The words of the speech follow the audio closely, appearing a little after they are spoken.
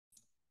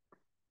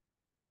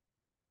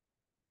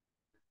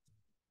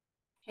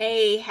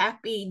Hey,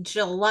 happy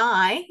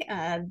July.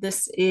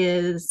 This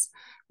is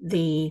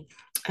the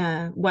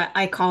what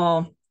I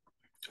call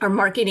our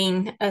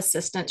marketing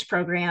assistance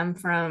program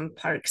from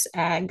Parks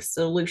Ag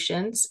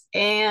Solutions.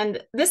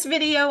 And this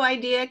video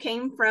idea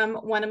came from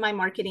one of my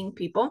marketing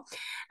people.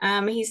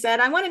 He said,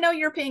 I want to know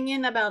your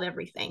opinion about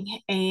everything.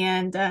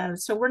 And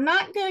so we're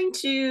not going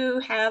to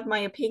have my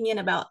opinion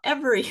about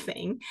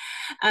everything,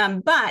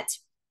 but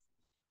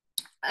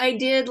I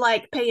did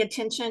pay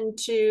attention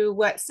to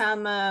what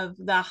some of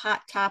the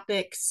hot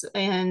topics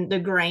in the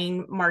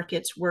grain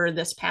markets were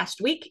this past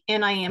week,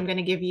 and I am going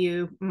to give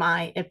you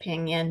my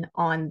opinion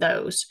on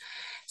those.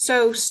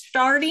 So,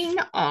 starting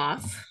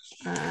off,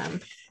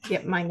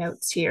 get my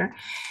notes here.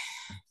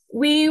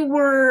 We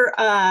were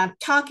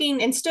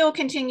talking and still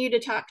continue to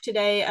talk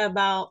today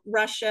about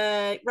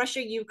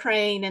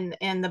Ukraine,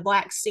 and the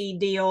Black Sea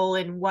deal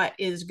and what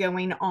is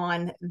going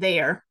on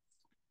there.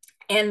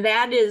 And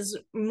that is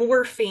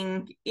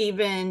morphing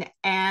even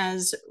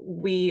as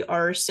we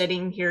are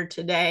sitting here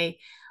today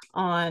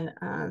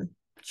on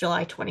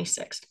July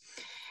 26th.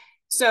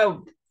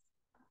 So,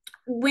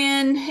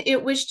 when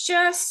it was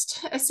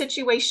just a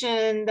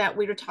situation that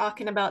we were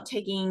talking about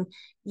taking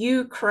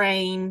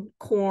Ukraine,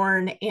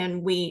 corn,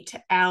 and wheat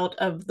out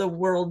of the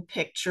world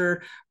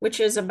picture, which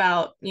is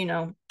about,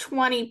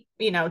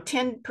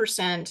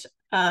 10%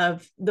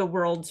 of the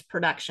world's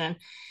production,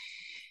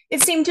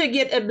 it seemed to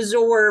get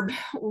absorbed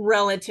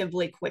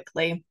relatively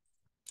quickly.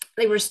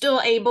 They were still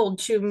able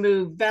to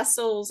move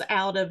vessels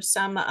out of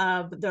some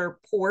of their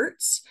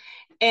ports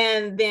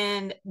and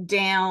then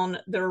down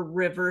their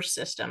river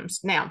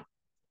systems. Now,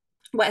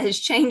 what has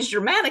changed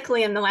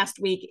dramatically in the last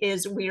week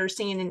is we are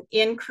seeing an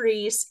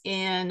increase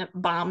in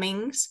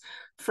bombings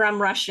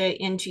from Russia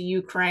into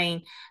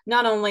Ukraine,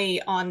 not only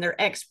on their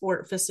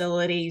export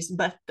facilities,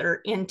 but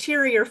their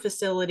interior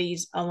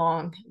facilities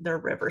along their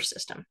river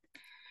system.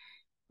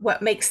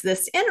 What makes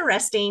this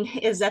interesting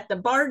is that the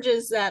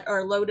barges that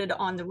are loaded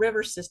on the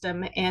river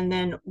system and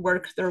then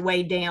work their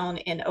way down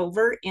and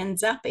over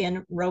ends up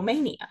in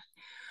Romania.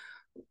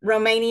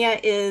 Romania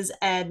is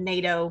a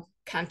NATO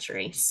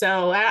country.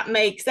 So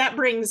that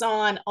brings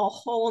on a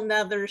whole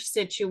nother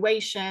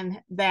situation,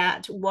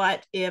 that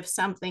what if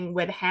something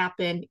would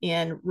happen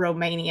in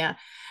Romania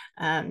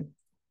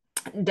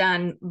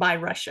done by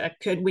Russia?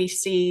 Could we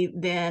see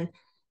then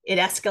it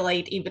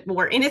escalate even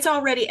more? And it's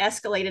already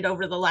escalated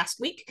over the last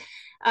week.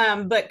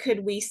 But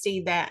could we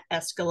see that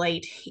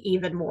escalate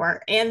even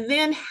more? And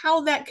then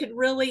how that could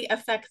really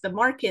affect the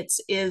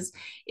markets is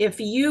if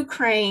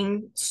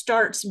Ukraine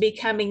starts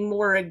becoming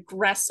more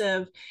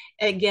aggressive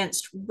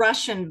against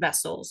Russian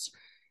vessels.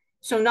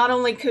 So not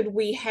only could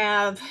we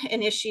have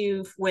an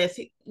issue with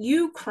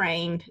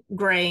Ukraine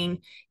grain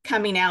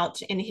coming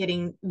out and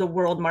hitting the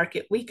world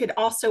market, we could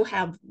also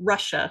have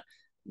Russia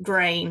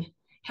grain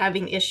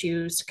having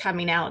issues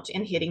coming out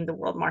and hitting the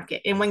world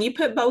market. And when you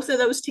put both of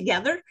those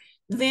together,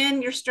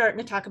 then you're starting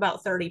to talk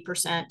about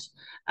 30%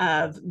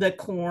 of the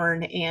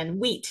corn and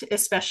wheat,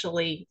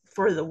 especially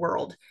for the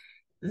world.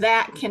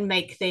 That can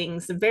make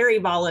things very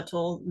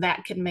volatile.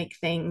 That can make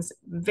things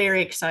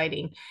very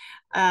exciting,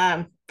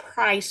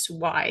 price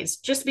wise,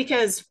 just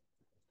because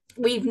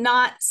we've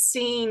not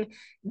seen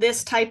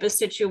this type of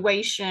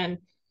situation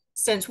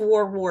since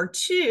World War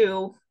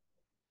II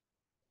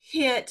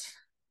hit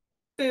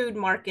food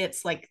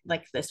markets like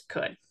this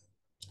could.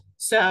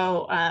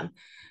 So,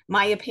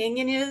 my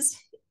opinion is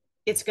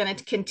it's going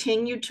to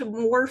continue to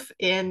morph,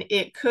 and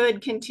it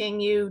could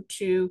continue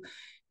to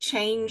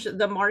change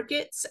the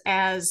markets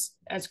as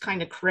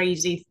kind of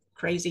crazy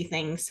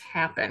things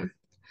happen.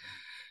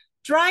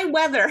 Dry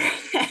weather.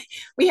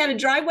 We had a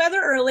dry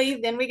weather early,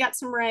 then we got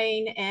some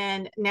rain,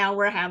 and now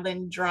we're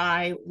having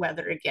dry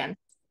weather again.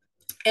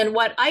 And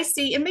what I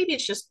see, and maybe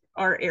it's just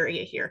our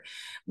area here,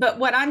 but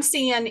what I'm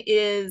seeing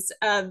is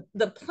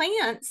the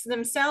plants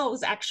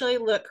themselves actually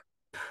look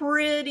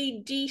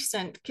pretty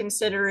decent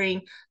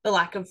considering the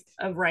lack of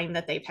rain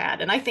that they've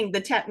had. And I think the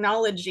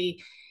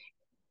technology,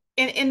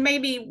 and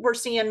maybe we're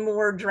seeing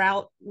more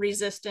drought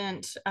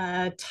resistant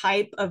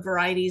type of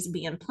varieties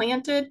being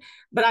planted,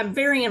 but I'm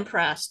very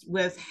impressed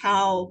with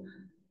how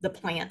the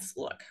plants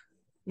look.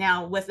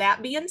 Now, with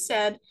that being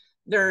said,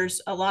 there's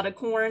a lot of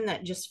corn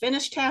that just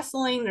finished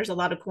tasseling. There's a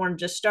lot of corn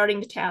just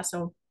starting to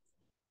tassel.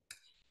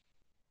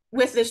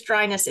 With this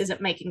dryness,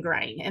 isn't making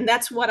grain, and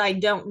that's what I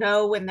don't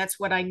know, and that's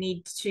what I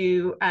need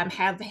to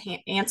have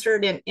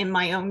answered in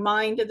my own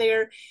mind.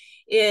 There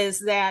is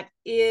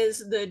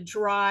the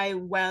dry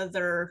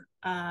weather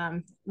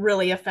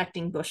really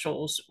affecting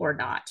bushels or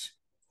not?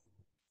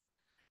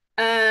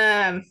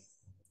 Um,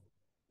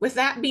 with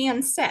that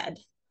being said,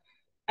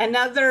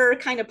 another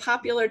kind of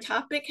popular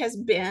topic has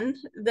been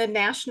the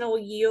national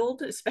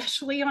yield,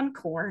 especially on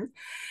corn.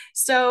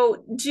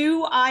 So,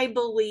 do I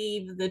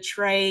believe the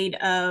trade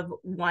of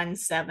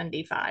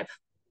 175?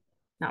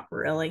 Not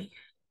really.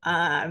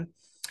 Um,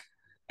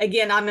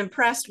 Again, I'm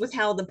impressed with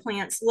how the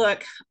plants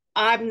look.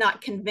 I'm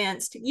not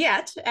convinced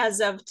yet,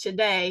 as of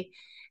today,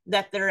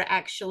 that they're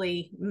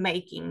actually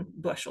making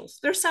bushels.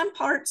 There's some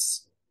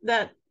parts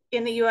that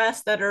in the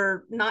US that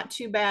are not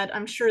too bad.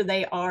 I'm sure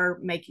they are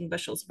making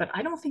bushels, but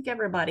I don't think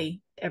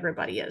everybody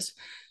is.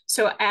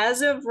 So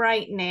as of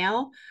right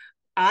now,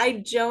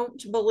 I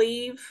don't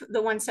believe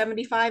the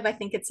 175. I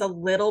think it's a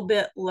little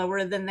bit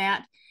lower than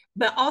that.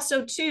 But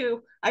also,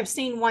 too, I've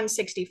seen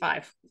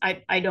 165.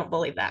 I don't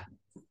believe that.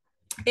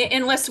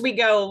 Unless we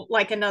go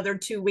like another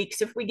 2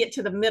 weeks. If we get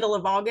to the middle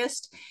of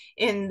August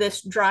and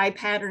this dry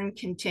pattern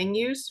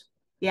continues,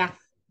 yeah,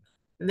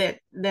 that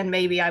then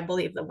maybe I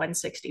believe the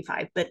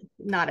 165, but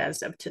not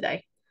as of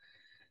today.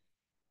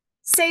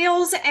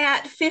 Sales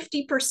at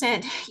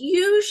 50%.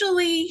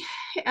 Usually,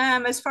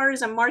 as far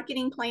as a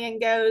marketing plan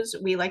goes,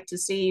 we like to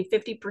see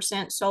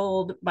 50%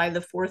 sold by the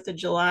 4th of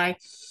July.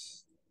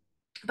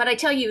 But I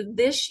tell you,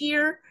 this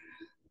year,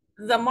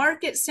 the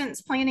market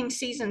since planting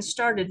season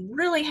started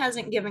really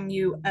hasn't given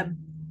you a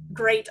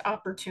great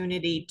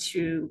opportunity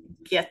to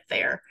get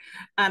there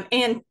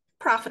and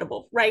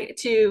profitable, right?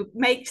 To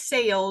make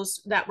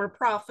sales that were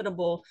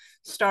profitable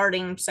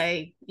starting,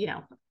 say,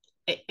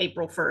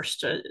 April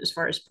 1st as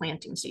far as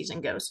planting season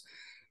goes.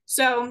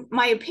 So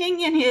my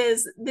opinion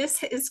is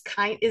this is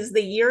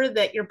the year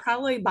that you're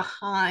probably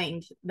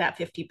behind that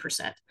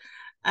 50%.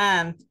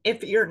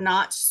 If you're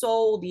not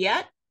sold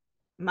yet,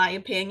 my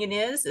opinion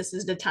is this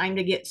is the time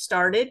to get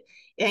started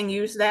and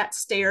use that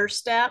stair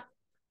step.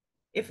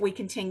 If we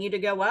continue to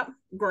go up,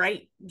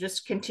 great.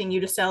 Just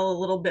continue to sell a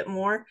little bit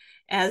more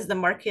as the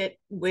market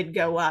would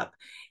go up.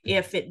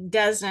 If it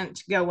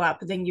doesn't go up,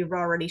 then you've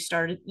already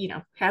started,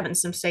 having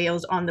some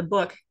sales on the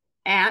book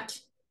at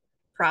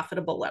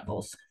profitable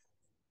levels.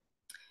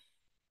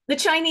 The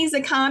Chinese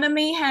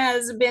economy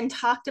has been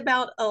talked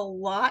about a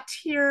lot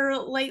here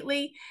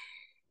lately.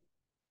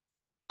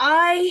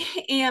 I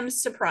am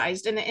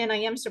surprised, and I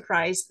am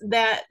surprised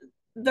that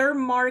their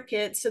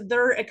markets,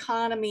 their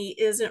economy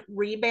isn't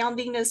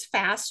rebounding as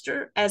fast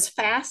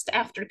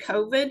after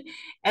COVID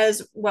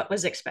as what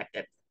was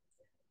expected.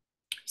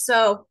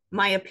 So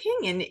my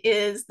opinion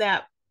is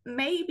that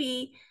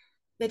maybe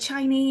the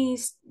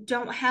Chinese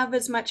don't have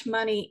as much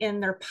money in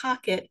their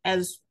pocket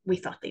as we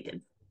thought they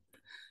did.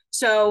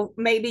 So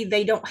maybe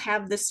they don't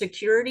have the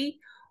security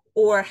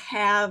or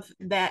have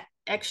that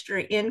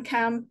extra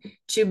income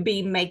to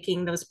be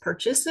making those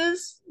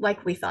purchases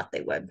like we thought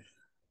they would.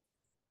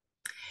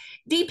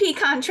 DP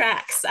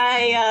contracts.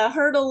 I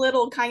heard a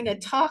little kind of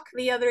talk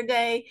the other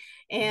day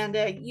and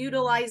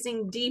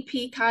utilizing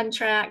DP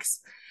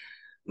contracts.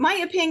 My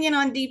opinion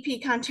on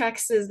DP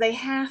contracts is they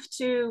have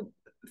to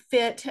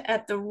fit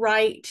at the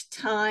right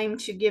time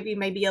to give you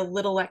maybe a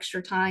little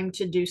extra time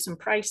to do some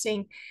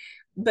pricing.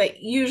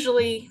 But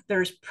usually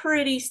there's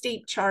pretty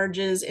steep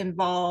charges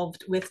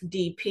involved with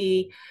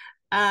DP.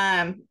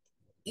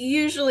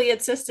 Usually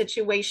it's a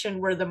situation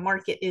where the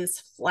market is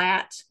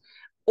flat,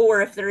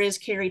 or if there is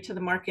carry to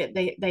the market,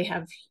 they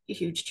have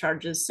huge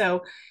charges.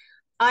 So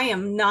I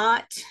am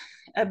not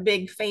a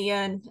big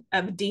fan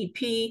of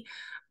DP.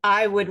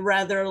 I would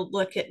rather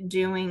look at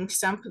doing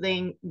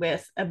something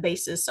with a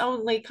basis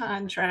only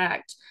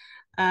contract,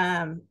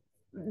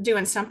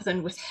 doing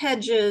something with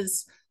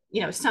hedges,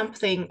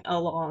 something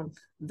along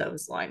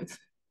those lines.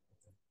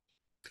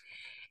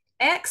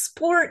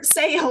 Export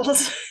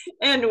sales.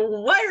 And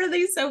why are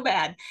they so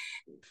bad?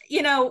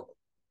 We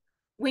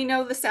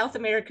know the South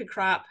America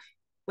crop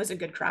was a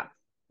good crop,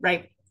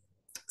 right?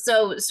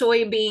 So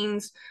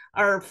soybeans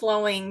are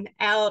flowing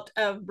out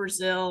of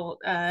Brazil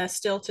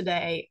still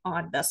today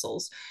on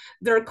vessels.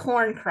 Their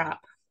corn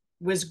crop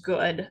was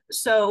good.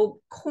 So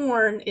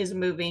corn is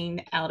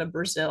moving out of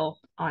Brazil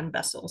on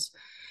vessels.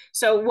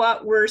 So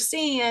what we're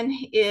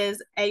seeing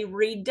is a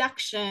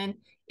reduction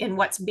in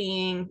what's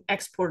being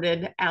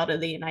exported out of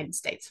the United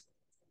States.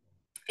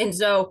 And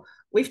so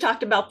we've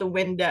talked about the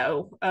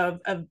window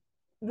of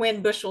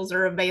when bushels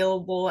are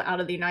available out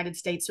of the United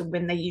States and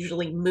when they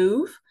usually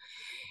move.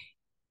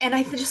 And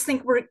I just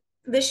think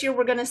this year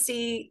we're going to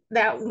see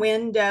that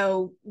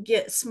window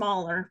get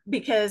smaller,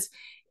 because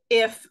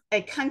if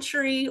a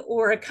country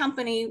or a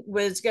company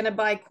was going to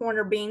buy corn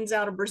or beans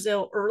out of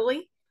Brazil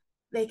early,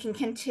 they can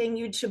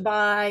continue to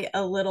buy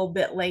a little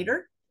bit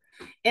later.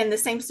 In the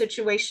same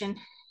situation,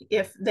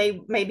 if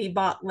they maybe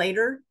bought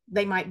later,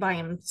 they might buy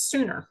them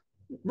sooner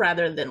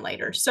rather than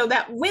later. So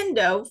that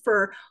window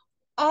for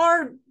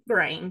our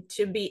grain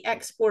to be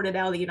exported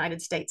out of the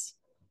United States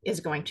is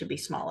going to be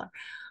smaller.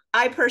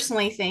 I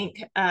personally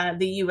think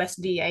the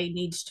USDA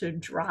needs to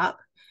drop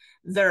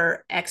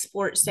their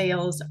export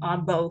sales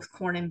on both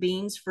corn and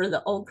beans for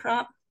the old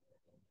crop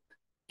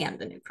and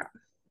the new crop,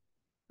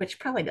 which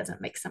probably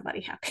doesn't make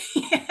somebody happy.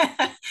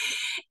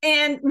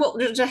 And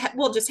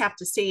we'll just have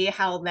to see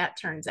how that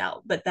turns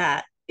out. But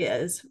that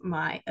is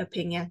my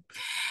opinion.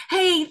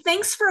 Hey,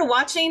 thanks for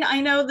watching. I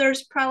know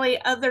there's probably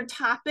other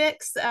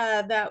topics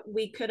that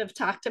we could have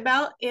talked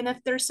about. And if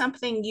there's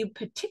something you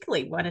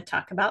particularly want to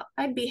talk about,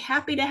 I'd be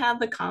happy to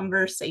have a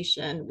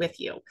conversation with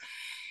you.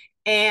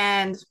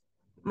 And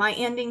my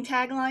ending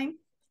tagline: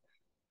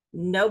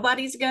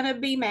 nobody's going to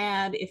be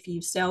mad if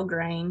you sell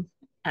grain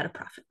at a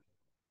profit.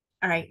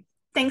 All right.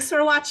 Thanks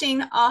for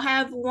watching. I'll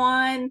have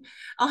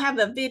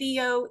a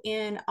video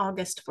in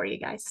August for you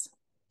guys.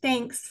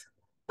 Thanks.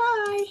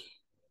 Bye.